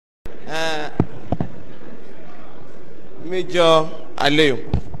Major Aleo.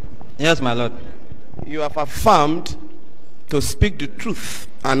 Yes, my lord. You have affirmed to speak the truth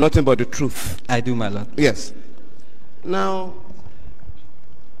and nothing but the truth. I do, my lord. Yes. Now,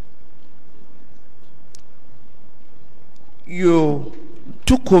 you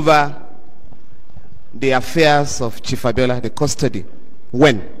took over the affairs of Chief Abiola, the custody.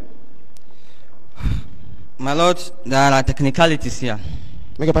 When? My lord, there are technicalities here.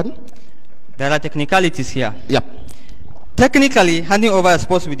 Beg your pardon? There are technicalities here. Yeah. Technically, handing over is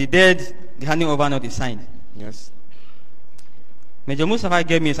supposed to be the date the handing over note is signed. Yes. Major Mustafa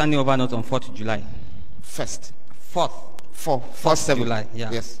gave me his handing over note on 4th July. First. 4th. 4th July, yeah.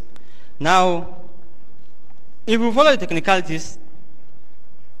 Yes. Now, if we follow the technicalities,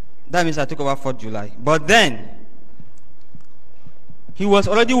 that means I took over 4th July. But then, he was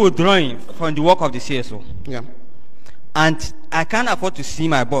already withdrawing from the work of the CSO. Yeah. And I can't afford to see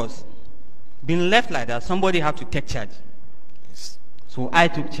my boss being left like that. Somebody have to take charge. Yes. So I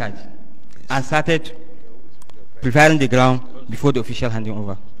took charge and started preparing the ground before the official handing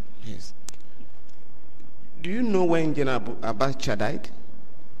over. Yes. Do you know when General Abacha died?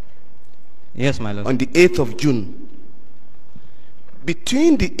 Yes, my lord. On the 8th of June.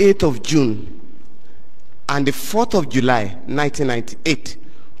 Between the 8th of June and the 4th of July, 1998,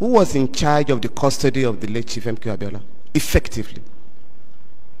 who was in charge of the custody of the late Chief M.K. Abiola? Effectively.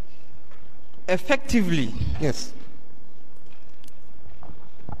 Effectively, Yes.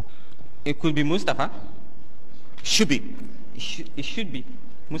 it could be Mustafa. Should be. It should be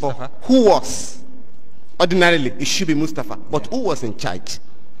Mustafa. But who was? Ordinarily, it should be Mustafa. But who was in charge?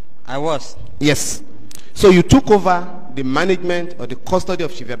 I was. Yes. So you took over the management or the custody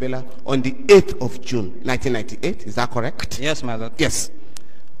of Chief Abiola on the 8th of June, 1998. Is that correct? Yes, my lord. Yes.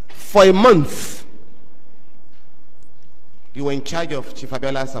 For a month, you were in charge of Chief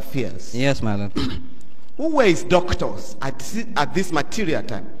Abiola's affairs. Yes, my lord. Who were his doctors at this material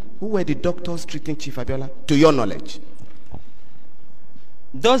time? Who were the doctors treating Chief Abiola, to your knowledge?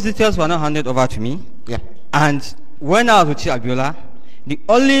 Those details were not handed over to me. Yeah. And when I was with Chief Abiola, the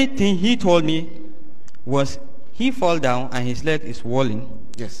only thing he told me was he fall down and his leg is swollen.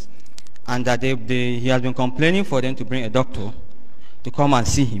 Yes. And that he has been complaining for them to bring a doctor to come and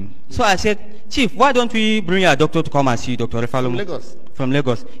see him. So I said, Chief, why don't we bring a doctor to come and see Dr. Refalomo? From Lagos. From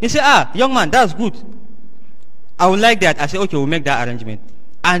Lagos. He said, young man, that's good. I would like that. I said, okay, we'll make that arrangement.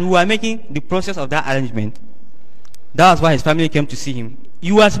 And we are making the process of that arrangement. That was why his family came to see him.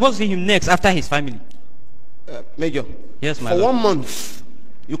 You were supposed to see him next after his family. Major. Yes, my For lord. 1 month,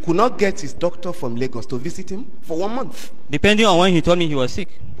 you could not get his doctor from Lagos to visit him for 1 month. Depending on when he told me he was sick.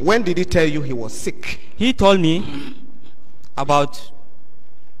 When did he tell you he was sick? He told me about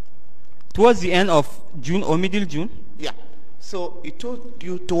towards the end of June or middle June. Yeah. So he told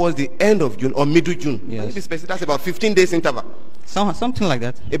you towards the end of June or middle June. Yes. Maybe specific, that's about 15 days interval. Something like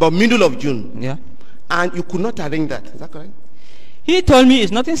that. About middle of June. Yeah. And you could not arrange that. Is that correct? He told me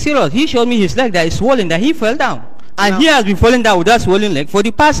it's nothing serious. He showed me his leg that is swollen, that he fell down. And Now, he has been falling down with that swollen leg for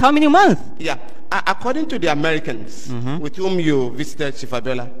the past how many months? Yeah. According to the Americans with whom you visited Chief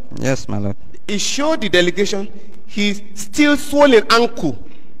Abiola, Yes, my lord. he showed the delegation his still swollen ankle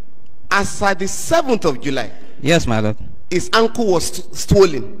as at the 7th of July. Yes, my lord. His ankle was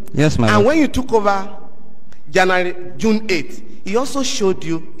swollen. Yes, my And lord. when you took over June 8th, he also showed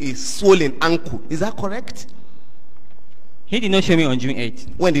you his swollen ankle. Is that correct? He did not show me on June 8th.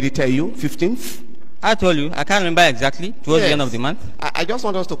 When did he tell you? 15th? I told you, I can't remember exactly, towards the end of the month. I just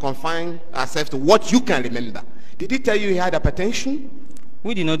want us to confine ourselves to what you can remember. Did he tell you he had hypertension?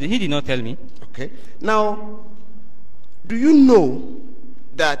 He did not tell me. Okay. Now, do you know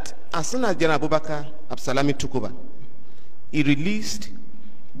that as soon as General Abubakar Absalami took over, he released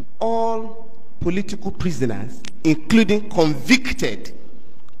all political prisoners, including convicted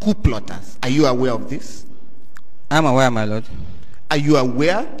coup plotters? Are you aware of this? I'm aware, my lord. Are you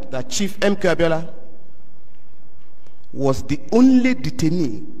aware that Chief M.K. Abiola was the only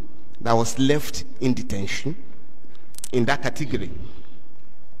detainee that was left in detention in that category?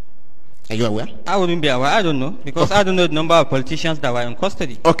 Are you aware? I wouldn't be aware. I don't know. Because I don't know the number of politicians that were in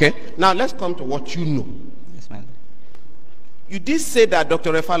custody. Okay. Now let's come to what you know. Yes, my lord. You did say that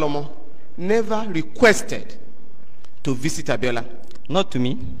Dr. Refalomo never requested to visit Abiola. Not to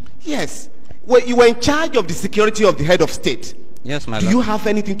me. Yes. Well, you were in charge of the security of the head of state. Yes, my Do lord. you have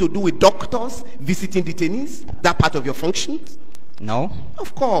anything to do with doctors visiting detainees? That part of your functions? No.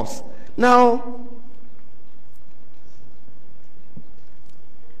 Of course. Now,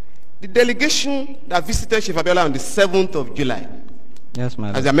 the delegation that visited Chief Abiola on the 7th of July, Yes, my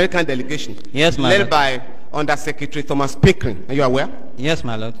as lord. the American delegation, Yes, my led lord. by under Secretary Thomas Pickering. Are you aware? Yes,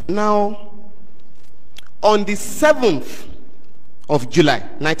 my lord. Now, on the 7th of July,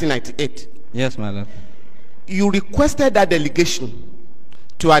 1998, Yes, my lord. you requested that delegation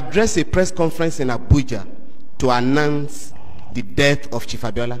to address a press conference in Abuja to announce the death of Chief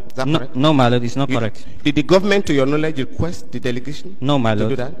Abiola. Is that correct? No, my lord, it's not correct. Did the government, to your knowledge, request the delegation? No, my to lord.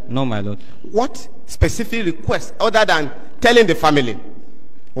 do that? No, my lord. What specific request, other than telling the family,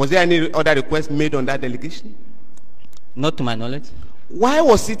 was there any other request made on that delegation? Not to my knowledge. Why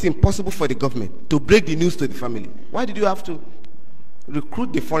was it impossible for the government to break the news to the family? Why did you have to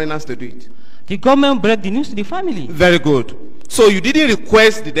recruit the foreigners to do it? The government broke the news to the family. Very good. So you didn't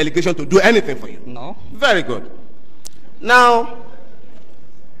request the delegation to do anything for you? No. Very good. Now,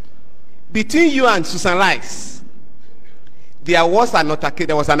 between you and Susan Rice, there was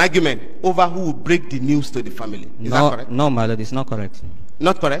an argument over who would break the news to the family. Is that correct? No, my lord, it's not correct.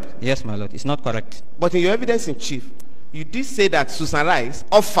 Not correct? Yes, my lord, it's not correct. But in your evidence in chief, you did say that Susan Rice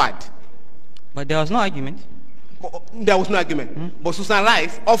offered. But there was no argument. There was no argument. But Susan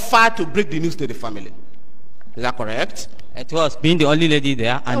Rice offered to break the news to the family. Is that correct? It was being the only lady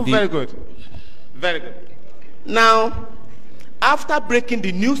there. And very good. Very good. Now, after breaking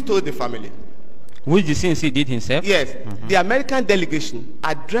the news to the family, which the CNC did himself? yes, the American delegation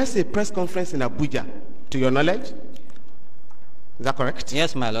addressed a press conference in Abuja, to your knowledge. Is that correct?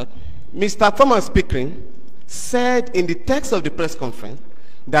 Yes, my lord. Mr. Thomas Pickering said in the text of the press conference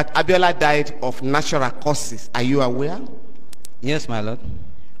that Abiola died of natural causes. Are you aware? Yes, my lord.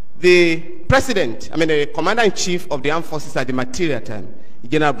 The president, the commander-in-chief of the armed forces at the material time,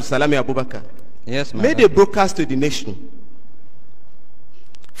 General Abiola, yes, my made lord. a broadcast to the nation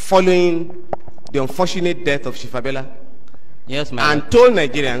following the unfortunate death of Chief Abiola. Yes, my and lord. told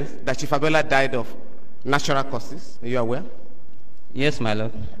Nigerians that Chief Abiola died of natural causes. Are you aware? Yes, my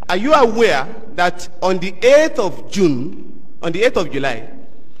lord. Are you aware that on the 8th of June, on the 8th of July,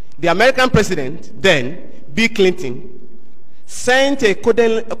 the American president, then, Bill Clinton, sent a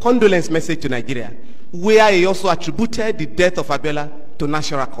condolence message to Nigeria, where he also attributed the death of Abiola to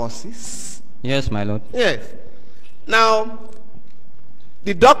natural causes? Yes, my lord. Yes. Now,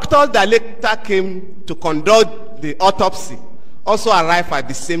 the doctors that later came to conduct the autopsy also arrived at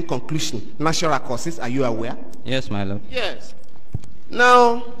the same conclusion, natural causes. Are you aware? Yes, my lord. Yes.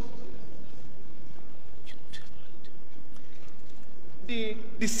 Now,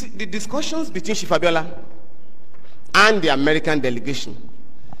 the discussions between Chief Abiola and the American delegation,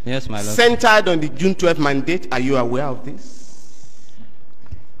 yes, my lord, centered on the June 12th mandate. Are you aware of this?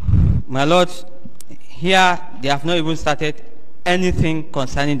 My lord, here they have not even started anything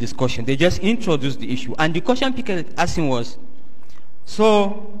concerning discussion. They just introduced the issue. And the question people asking was,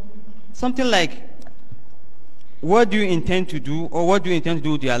 so, something like, what do you intend to do, or what do you intend to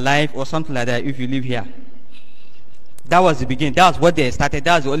do with your life, or something like that if you live here? That was the beginning. That was what they started.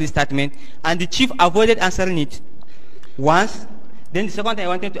 That was the only statement. And the chief avoided answering it once. Then the second time he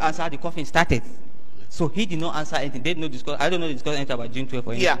wanted to answer, the coughing started. So he did not answer anything. They did not discuss. I don't know they discussed anything about June 12th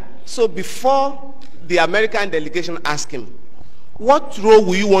or anything. Yeah. So before the American delegation asked him, what role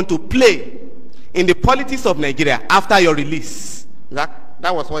will you want to play in the politics of Nigeria after your release? That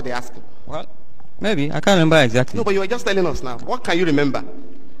was what they asked him. Well, maybe. I can't remember exactly. No, but you were just telling us now. What can you remember?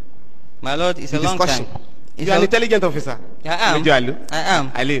 My lord, it's a long time. You're an intelligent officer. I am. I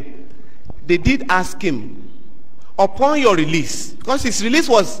am. Ali. They did ask him, upon your release, because his release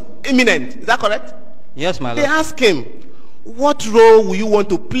was imminent. Is that correct? Yes, my lord. They asked him, what role will you want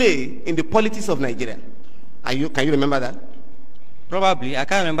to play in the politics of Nigeria? Can you remember that? Probably. I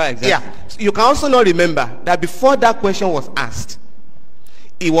can't remember exactly. Yeah. You can also not remember that before that question was asked,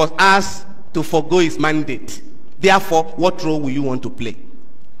 he was asked to forgo his mandate. Therefore, what role will you want to play?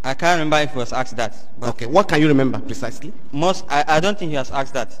 I can't remember if he was asked that. Okay. What can you remember precisely? I don't think he has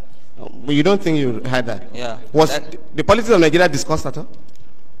asked that. But you don't think you heard that? Yeah. Was the politics of Nigeria discussed at all?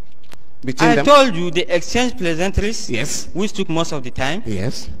 Between them? I told you they exchanged pleasantries. Yes. Which took most of the time.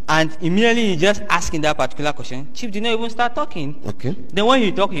 Yes. And immediately he just asking that particular question. Chief did not even start talking. Okay. Then when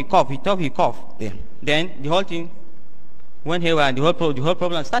he talked, he coughed. He talked, he coughed. Yeah. Then the whole thing went haywire and the whole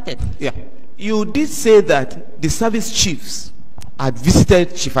problem started. Yeah. You did say that the service chiefs had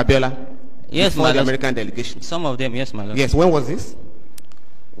visited Chief Abiola before the American delegation. Some of them, yes, my lord. Yes. When was this?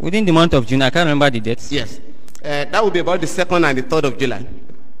 Within the month of June. I can't remember the dates. Yes. That would be about the 2nd and the 3rd of July.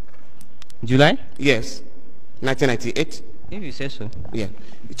 July? Yes. 1998. If you say so. Yeah.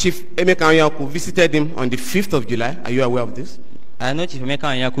 Chief Emeka Onyaku visited him on the 5th of July. Are you aware of this? I know Chief Emeka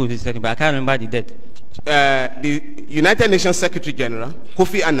Onyaku visited him, but I can't remember the date. The United Nations Secretary General,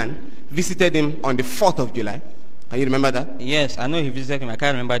 Kofi Annan, visited him on the 4th of July. Can you remember that? Yes, I know he visited him. I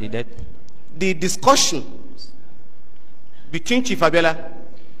can't remember the date. The discussion between Chief Abiola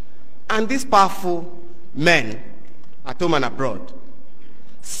and these powerful men at home and abroad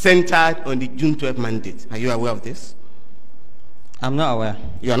centered on the June 12 mandate. Are you aware of this? I'm not aware.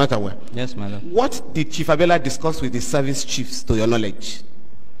 You are not aware? Yes, my lord. What did Chief Abiola discuss with the service chiefs, to your knowledge?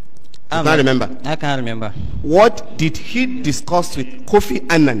 I can't remember. I can't remember. What did he discuss with Kofi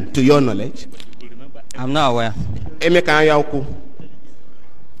Annan, to your knowledge? I'm not aware. Emeka Anyauku,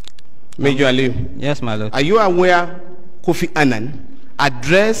 Major Aliyu. Yes, my lord. Are you aware Kofi Annan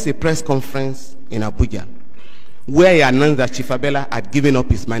addressed a press conference in Abuja where he announced that Chief Abiola had given up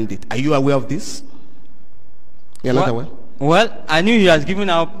his mandate? Are you aware of this? You're not aware? Well, I knew he has given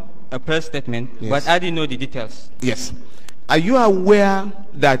out a press statement, yes, but I didn't know the details. Yes. Are you aware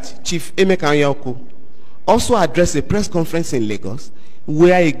that Chief Emeka Anyauku also addressed a press conference in Lagos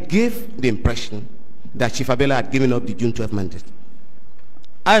where he gave the impression that Chief Abiola had given up the June 12 mandate?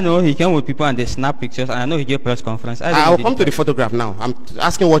 I know he came with people and they snap pictures, and I know he gave press conference. I'll come to the photograph now. I'm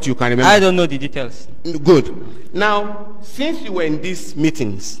asking what you can remember. I don't know the details. Good. Now, since you were in these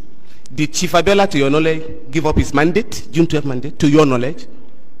meetings, did Chief Abiola, to your knowledge, give up his mandate, June 12 mandate, to your knowledge?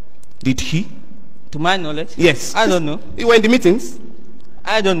 Did he? To my knowledge? Yes. I don't know. You were in the meetings?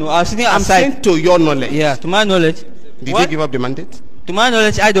 I don't know. I was sitting outside. I'm saying to your knowledge. Yeah, to my knowledge. Did he give up the mandate? To my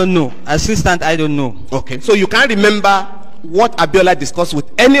knowledge, I don't know. Assistant, I don't know. Okay. So you can't remember what Abiola discussed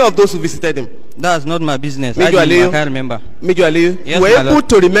with any of those who visited him? That's not my business. Major I Aliyu, can't remember. Major Aliyu, yes, you were able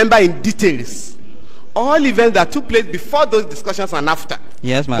to remember in details all events that took place before those discussions and after.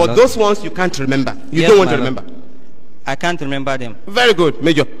 Yes, my But lord. those ones you can't remember. You yes, don't want to lord. remember. I can't remember them. Very good,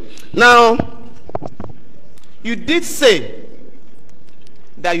 Major. Now, you did say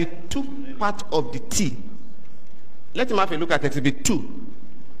that you took part of the tea. Let him have a look at Exhibit 2.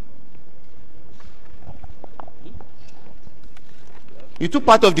 You took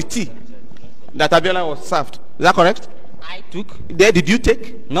part of the tea that Abiola was served. Is that correct? I took. Did you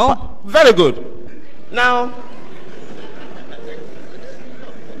take? No. Very good. Now,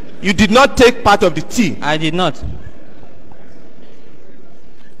 you did not take part of the tea. I did not.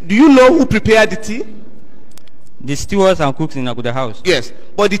 Do you know who prepared the tea? The stewards and cooks in Aguda House. Yes,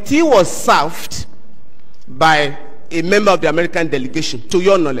 but the tea was served by a member of the American delegation, to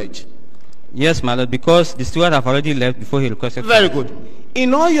your knowledge. Yes, my lord, because the steward have already left before he requested. Very good.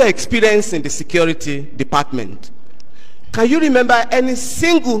 In all your experience in the security department, can you remember any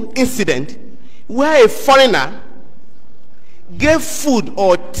single incident where a foreigner gave food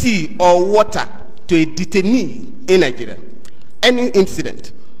or tea or water to a detainee in Nigeria? Any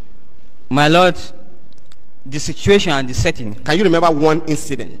incident? My lord, the situation and the setting. Can you remember one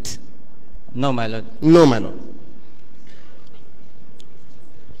incident? No, my lord. No, my lord.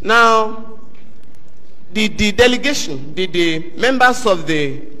 Now, the delegation, the members of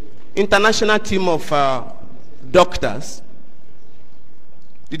the international team of doctors,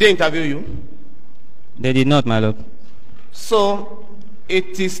 did they interview you? They did not, my lord. So,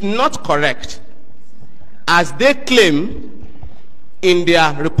 it is not correct, as they claim in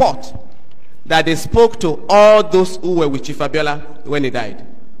their report, that they spoke to all those who were with Chief Abiola when he died.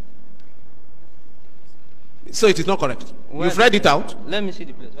 So it is not correct. Well, you've read it out. Let me see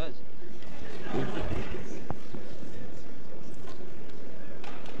the place. Where is it?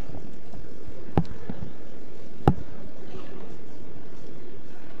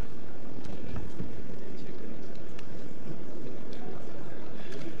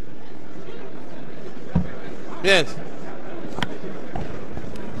 Yes.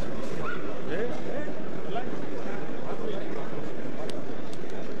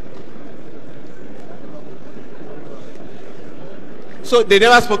 So they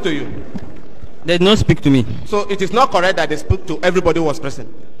never spoke to you? They did not speak to me. So it is not correct that they spoke to everybody who was present?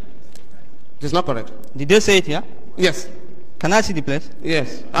 It is not correct? Did they say it here? Yes. Can I see the place?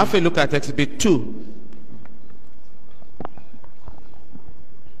 Yes. Have a look at Exhibit 2.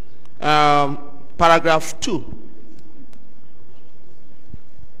 Paragraph 2.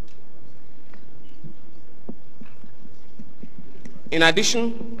 In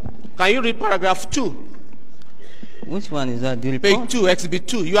addition, can you read paragraph 2? Which one is that? The report? Page 2, Exhibit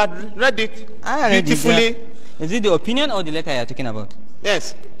 2. You had read it I read beautifully. it. Is it the opinion or the letter you are talking about?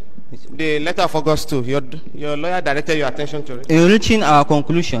 Yes. The letter of August 2. Your lawyer directed your attention to it. In reaching our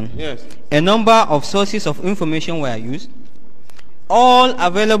conclusion, Yes. a number of sources of information were used. All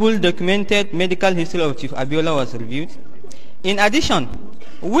available documented medical history of Chief Abiola was reviewed. In addition,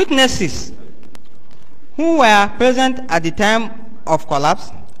 witnesses who were present at the time of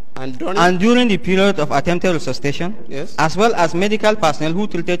collapse And during the period of attempted resuscitation, yes, as well as medical personnel who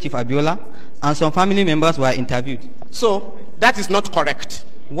treated Chief Abiola and some family members were interviewed. So that is not correct.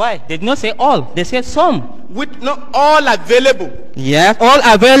 Why? They did not say all. They said some. With not all available. Yes, all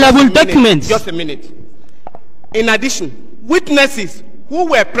available documents. Just a minute. In addition, witnesses who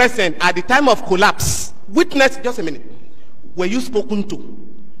were present at the time of collapse. Just a minute. Were you spoken to?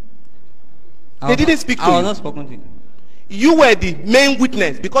 They didn't speak to you. I was not spoken to. You were the main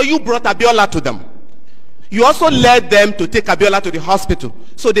witness because you brought Abiola to them. You also led them to take Abiola to the hospital.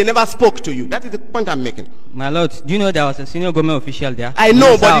 So they never spoke to you. That is the point I'm making. My lord, do you know there was a senior government official there? I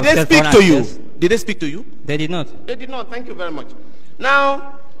know, but did they speak to you? Did they speak to you? They did not. They did not. Thank you very much.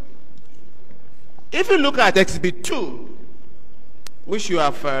 Now, if you look at Exhibit 2, which you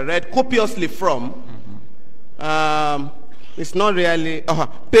have read copiously from, it's not really,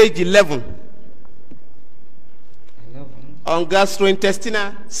 page 11. On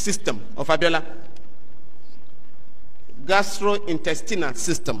gastrointestinal system of Abiola. Gastrointestinal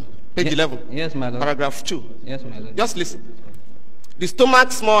system, page 11. Yes, my lord. Paragraph 2. Yes, my lord. Just listen. The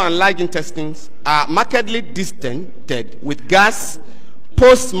stomach, small and large intestines are markedly distended with gas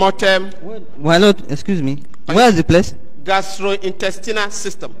post-mortem. My lord, excuse me. Where is the place? Gastrointestinal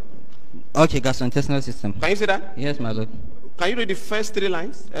system. Okay, gastrointestinal system. Can you see that? Yes, my lord. Can you read the first 3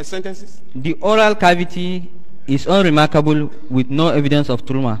 lines, sentences? The oral cavity is unremarkable with no evidence of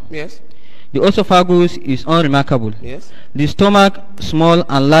trauma. Yes. The esophagus is unremarkable. Yes. The stomach, small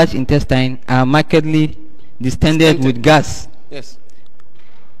and large intestine are markedly distended with gas. Yes.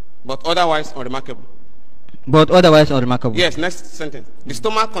 But otherwise unremarkable. Yes, next sentence. The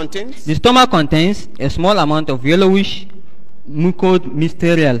stomach contains? The stomach contains a small amount of yellowish mucous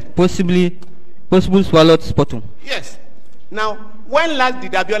material, possible swallowed sputum. Yes. Now, when last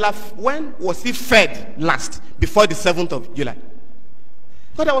did Abiola, when was he fed last? Before the 7th of July.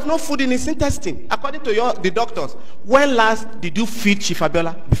 Because there was no food in his intestine. According to the doctors, when last did you feed Chief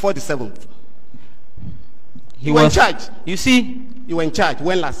Abiola? Before the 7th. You were in charge. You see, you were in charge.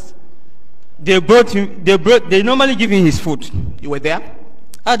 When last? They normally give him his food. You were there?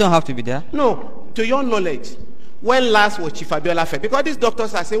 I don't have to be there. No. To your knowledge, when last was Chief Abiola fed? Because these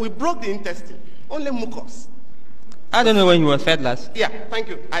doctors are saying we broke the intestine. Only mucus. I don't know when he was fed last. Yeah, thank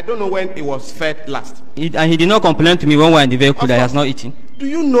you. I don't know when he was fed last. And he did not complain to me when we were in the vehicle that he has not eaten. Do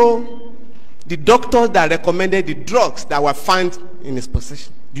you know the doctors that recommended the drugs that were found in his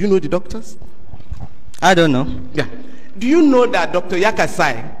possession? Do you know the doctors? I don't know. Yeah. Do you know that Dr.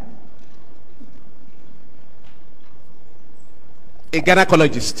 Yakasai, a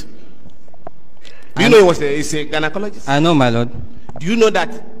gynecologist, do you know he's a gynecologist? I know, my lord. Do you know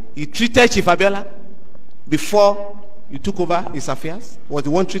that he treated Chief Abiola before you took over his affairs? Was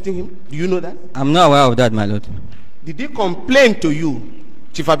the one treating him? Do you know that? I'm not aware of that, my lord. Did he complain to you,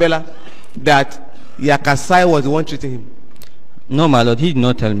 Chief Abiola, that Yakasai was the one treating him? No, my lord, he did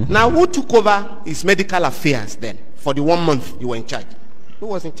not tell me. Now, who took over his medical affairs then, for the 1 month you were in charge? Who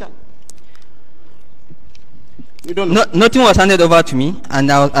was in charge? You don't know? Nothing was handed over to me,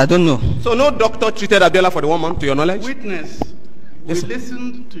 and I don't know. So no doctor treated Abiola for the 1 month, to your knowledge? Witness, we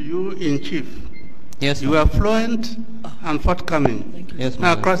listened to you in chief. Yes, you were fluent and forthcoming. Yes,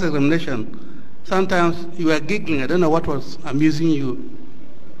 now, cross-examination. Sometimes you were giggling. I don't know what was amusing you.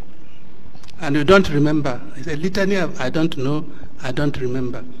 And you don't remember. It's a litany of I don't know, I don't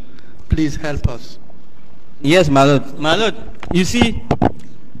remember. Please help us. Yes, my lord. My lord, you see,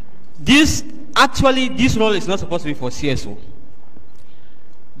 this role is not supposed to be for CSO.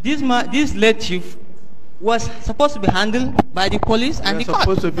 This late chief was supposed to be handled by the police and the court.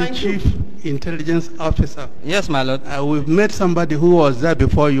 Supposed to be chief intelligence officer. Yes, my lord. We've met somebody who was there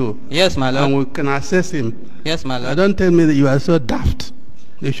before you. Yes, my lord. And we can assess him. Yes, my lord. Don't tell me that you are so daft.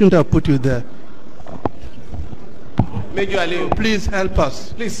 They shouldn't have put you there. Major Aliyu. Please help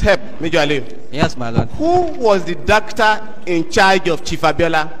us. Please help, Major Aliyu. Yes, my lord. Who was the doctor in charge of Chief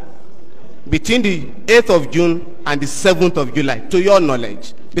Abiola between the 8th of June and the 7th of July, to your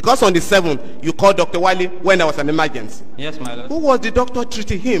knowledge? Because on the 7th, you called Dr. Wali when there was an emergency. Yes, my lord. Who was the doctor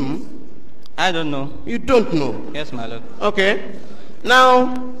treating him? I don't know. You don't know? Yes, my lord. Okay.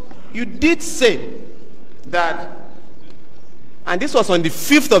 Now, you did say that, and this was on the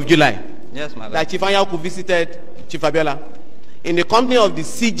 5th of July, yes, my lord, that Chief Anyaoku visited Chief Abiola in the company of the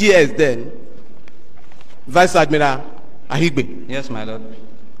CGS then, Vice Admiral Ahigbe. Yes, my lord.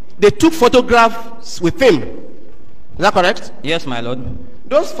 They took photographs with him. Is that correct? Yes, my lord.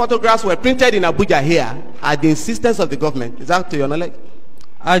 Those photographs were printed in Abuja here at the insistence of the government. Is that to your knowledge?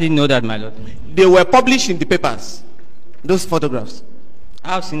 I didn't know that, my lord. They were published in the papers, those photographs.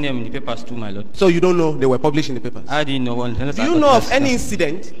 I've seen them in the papers too, my lord. So you don't know they were published in the papers? I didn't know one. Do you know of any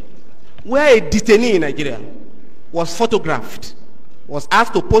incident where a detainee in Nigeria was photographed, was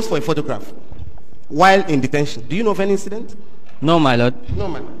asked to pose for a photograph while in detention? Do you know of any incident? No, my lord. No,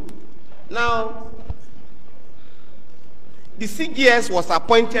 my lord. Now, the CGS was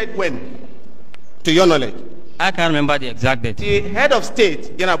appointed when, to your knowledge? I can't remember the exact date. The head of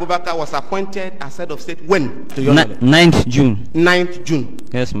state, General Abubakar, was appointed as head of state when, to your knowledge? 9th June. 9th June.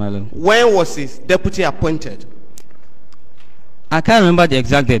 Yes, my lord. When was his deputy appointed? I can't remember the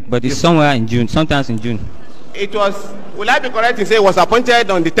exact date, but it's somewhere in June, sometimes in June. It was, will I be correct in saying it was appointed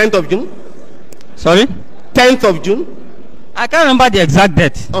on the 10th of June? Sorry? 10th of June? I can't remember the exact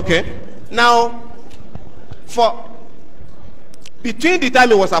date. Okay. Now, between the time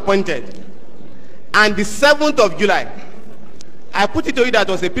he was appointed and the 7th of July, I put it to you that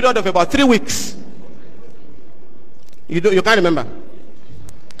was a period of about 3 weeks. You can't remember?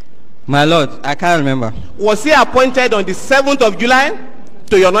 My lord, I can't remember. Was he appointed on the 7th of July,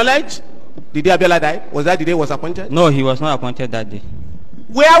 to your knowledge? The day Abiola died? Was that the day he was appointed? No, he was not appointed that day.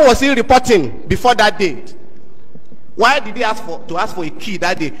 Where was he reporting before that date? Why did he ask for a key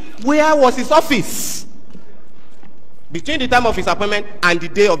that day? Where was his office between the time of his appointment and the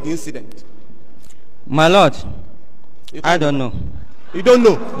day of the incident? My lord, I don't know. You don't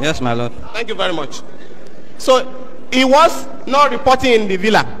know? Yes, my lord. Thank you very much. So he was not reporting in the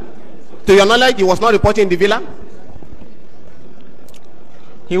villa. To your knowledge, he was not reporting in the villa?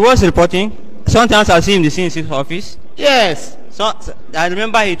 He was reporting. Sometimes I see him in the CNC's office. Yes. So I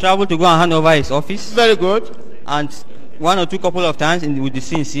remember he traveled to go and hand over his office. Very good. And one or two couple of times with the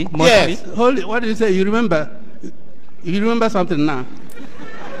CNC. Mostly. Yes. Hold it. What did you say? You remember? You remember something now?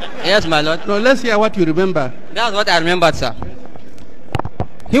 Yes, my lord. No, let's hear what you remember. That's what I remembered, sir.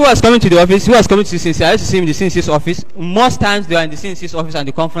 He was coming to the office. He was coming to the CNC. I used to see him in the CNC's office. Most times they are in the CNC's office and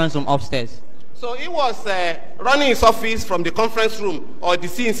the conference room upstairs. So he was running his office from the conference room or the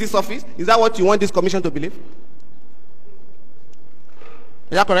CNC's office. Is that what you want this commission to believe?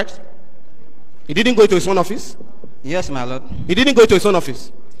 Is that correct? He didn't go to his own office? Yes, my lord. He didn't go to his own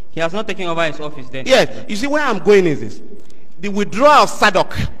office? He has not taken over his office then. Yes. You see, where I'm going is this. The withdrawal of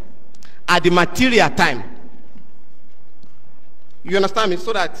SADC at the material time. You understand me?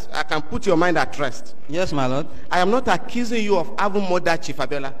 So that I can put your mind at rest. Yes, my lord. I am not accusing you of having murdered Chief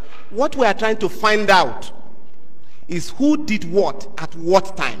Abiola. What we are trying to find out is who did what at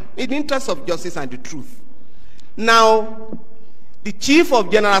what time, in the interest of justice and the truth. Now, the Chief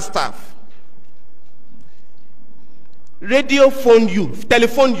of General Staff telephoned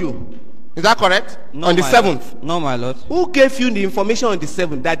you. Is that correct? No, on the my 7th? Lord. No, my lord. Who gave you the information on the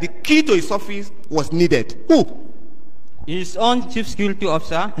 7th that the key to his office was needed? Who? His own chief security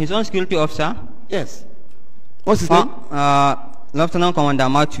officer, his own security officer. Yes. What's his name? Lieutenant Commander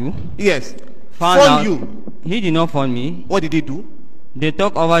Matthew. Yes. Found Phone you. He did not phone me. What did he do? They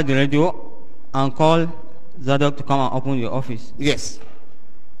talk over the radio and call Zadok to come and open the office. Yes.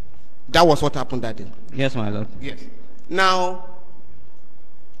 That was what happened that day. Yes, my lord. Yes. Now,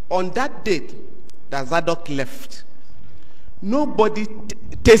 on that date that Zadok left, nobody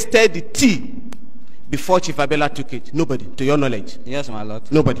tasted the tea before Chief Abiola took it. Nobody, to your knowledge. Yes, my lord.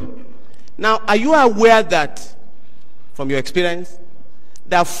 Nobody. Now, are you aware that, from your experience,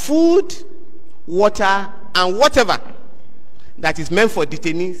 that food, water, and whatever that is meant for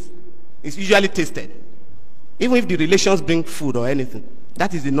detainees is usually tasted? Even if the relations bring food or anything.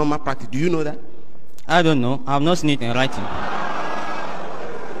 That is the normal practice. Do you know that? I don't know. I have not seen it in writing.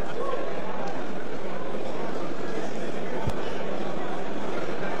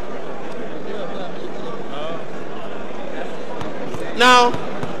 Now,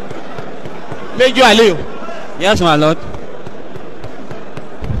 Major Aliyu. Yes, my lord.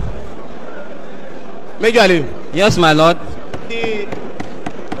 Major Aliyu. Yes, my lord.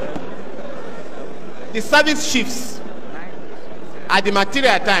 The service chiefs at the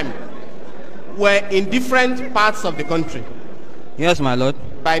material time were in different parts of the country. Yes, my lord.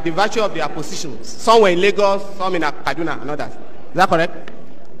 By the virtue of their positions. Some were in Lagos, some in Kaduna, and others. Is that correct?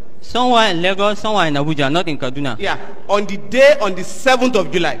 Some were in Lagos, some were in Abuja, not in Kaduna. Yeah. On the day, on the 7th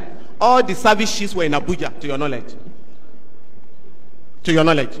of July, all the service chiefs were in Abuja, to your knowledge. To your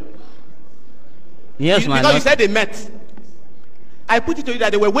knowledge. Yes, my because lord. you said they met. I put it to you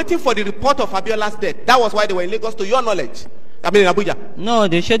that they were waiting for the report of Abiola's death. That was why they were in Lagos, to your knowledge. I mean in Abuja. No,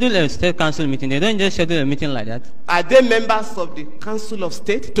 they schedule a state council meeting. They don't just schedule a meeting like that. Are they members of the Council of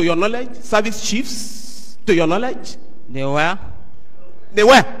State, to your knowledge? Service chiefs, to your knowledge? They were? They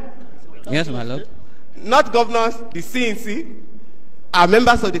were? Yes, my lord. Not governors, the CNC, are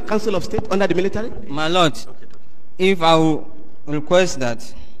members of the Council of State under the military? My lord, if I will request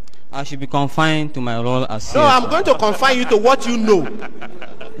that I should be confined to my role as No, CFO. I'm going to confine you to what you know.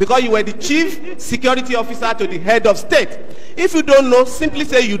 Because you were the chief security officer to the head of state. If you don't know, simply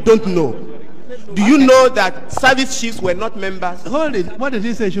say you don't know. Do you know that service chiefs were not members? Hold it. What did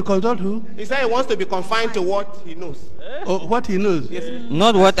he say? Should consult who? He said he wants to be confined to what he knows. Oh, what he knows? Yes.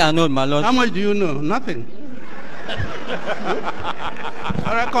 Not what I know, my lord. How much do you know? Nothing.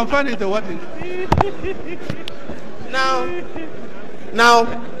 All right, confine it to what he...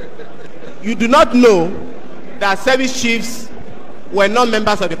 Now, you do not know that service chiefs were not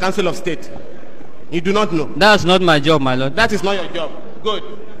members of the Council of State. You do not know. That's not my job, my lord. That is not your job. Good.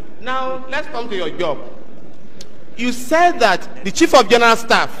 Now, let's come to your job. You said that the Chief of General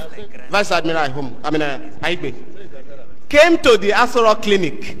Staff, Vice Admiral Aigbe, came to the Asoro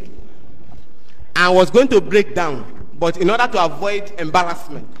Clinic and was going to break down, but in order to avoid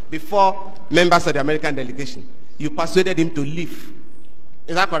embarrassment before members of the American delegation, you persuaded him to leave.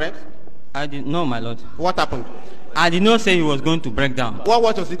 Is that correct? I did no, my lord. What happened? I did not say he was going to break down. What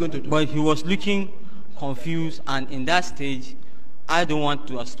was he going to do? But he was looking confused, and in that stage, I don't want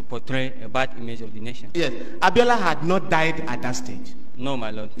us to portray a bad image of the nation. Yes. Abiola had not died at that stage. No,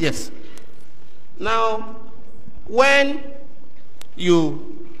 my lord. Yes. Now, when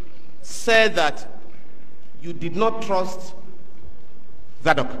you said that you did not trust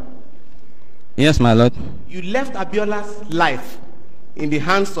Zadok, Yes, my lord. you left Abiola's life in the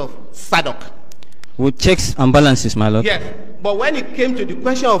hands of Zadok. With checks and balances, my lord. Yes. But when it came to the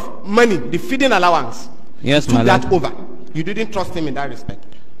question of money, the feeding allowance, Yes, you my took lord. that over. You didn't trust him in that respect.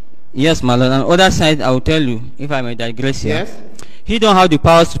 Yes, my lord. On the other side, I will tell you, if I may digress here. Yes. He don't have the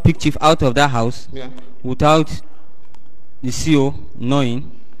powers to pick chief out of that house Yeah. without the CEO knowing,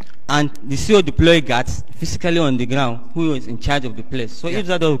 and the CEO deploy guards physically on the ground who is in charge of the place. So if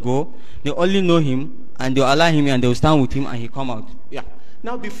Zadok go, they only know him and they allow him and they will stand with him and he come out. Yeah.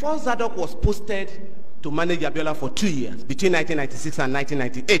 Now, before Zadok was posted to manage Abiola for 2 years, between 1996 and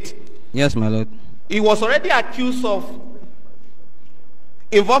 1998, Yes, my lord. he was already accused of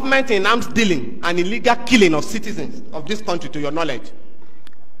involvement in arms dealing and illegal killing of citizens of this country, to your knowledge.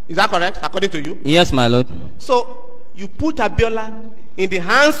 Is that correct, according to you? Yes, my lord. So, you put Abiola in the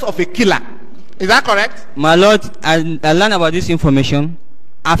hands of a killer. Is that correct? My lord, I learned about this information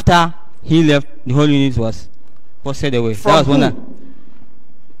after he left. The whole unit was posted away. From that was who? one.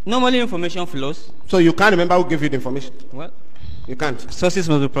 Normally, information flows. So you can't remember who gave you the information? Well, You can't. sources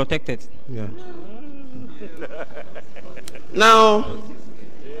must be protected. Yeah. Now,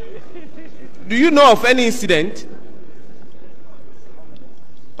 do you know of any incident?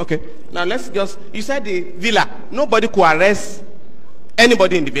 Okay. Now let's just, you said the villa. Nobody could arrest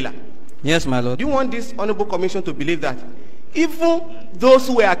anybody in the villa. Yes, my lord. Do you want this honorable commission to believe that even those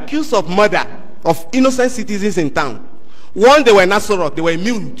who were accused of murder of innocent citizens in town, once they were in Asoro, they were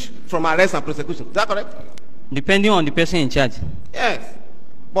immune from arrest and prosecution? Is that correct? Depending on the person in charge. Yes.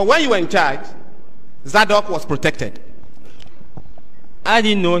 But when you were in charge, Zadok was protected. I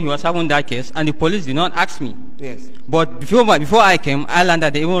didn't know he was having that case, and the police did not ask me. Yes. But before I came, I learned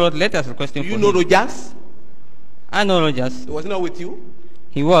that they even wrote letters requesting Do for you know him. Rogers? I know Rogers. Was he not with you?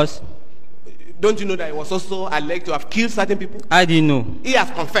 He was. Don't you know that he was also alleged to have killed certain people? I didn't know. He has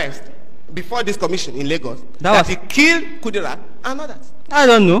confessed before this commission in Lagos That that was- he killed Kudera and others. I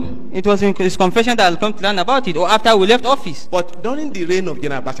don't know. It was in his confession that I'll come to learn about it, or after we left office. But during the reign of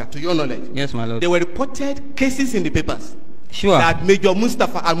General Abacha, to your knowledge, Yes, my lord. there were reported cases in the papers Sure. that Major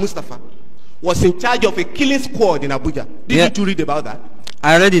Mustafa al-Mustafa was in charge of a killing squad in Abuja. Did Yeah. you two read about that?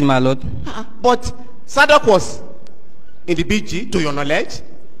 I read it, my lord. But Zadok was in the BG, to your knowledge.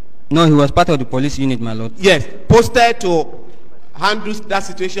 No, he was part of the police unit, my lord. Yes, posted to handle that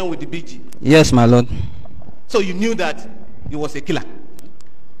situation with the BG. Yes, my lord. So you knew that he was a killer.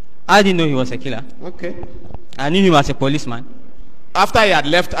 I didn't know he was a killer. Okay. I knew him as a policeman. After he had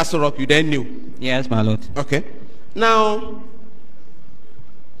left Asorok, you then knew. Yes, my lord. Okay. Now,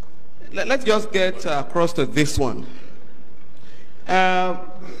 let's just get across to this one.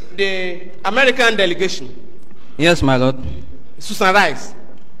 The American delegation, Yes, my lord. Susan Rice,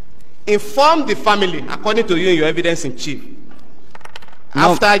 informed the family, according to you in your evidence in chief,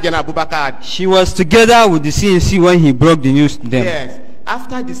 No. after General Abubakar had, She was together with the CNC when he broke the news to them. yes,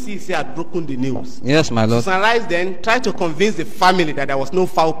 after the CEC had broken the news, Yes, my lord. Susan Rice then tried to convince the family that there was no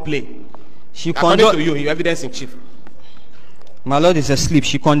foul play, She according to condoled. you in your evidence in chief. My lord is asleep.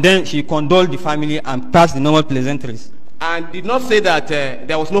 She condoled the family and passed the normal pleasantries. And did not say that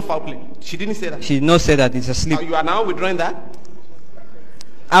there was no foul play. She didn't say that. She did not say that it's asleep. You are now withdrawing that?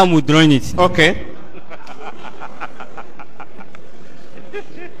 I'm withdrawing it. Okay.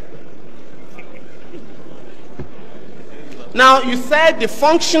 Now, you said the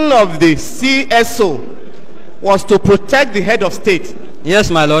function of the CSO was to protect the head of state. Yes,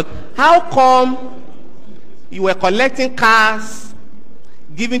 my lord. How come you were collecting cars,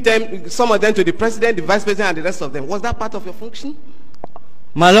 giving them, some of them to the president, the vice president, and the rest of them. Was that part of your function?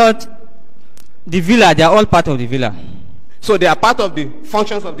 My lord, the villa, they are all part of the villa. So they are part of the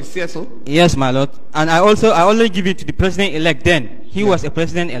functions of the CSO? Yes, my lord. And I only give it to the president-elect then. He was a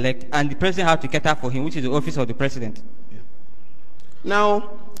president-elect, and the president had to cater for him, which is the office of the president.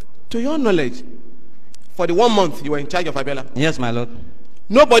 Now, to your knowledge, for the 1 month you were in charge of Abiola? Yes, my lord.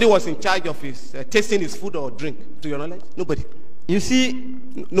 Nobody was in charge of his tasting his food or drink, to your knowledge? Nobody? You see...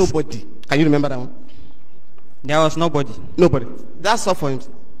 Nobody. Can you remember that one? There was nobody. Nobody. That's all for him.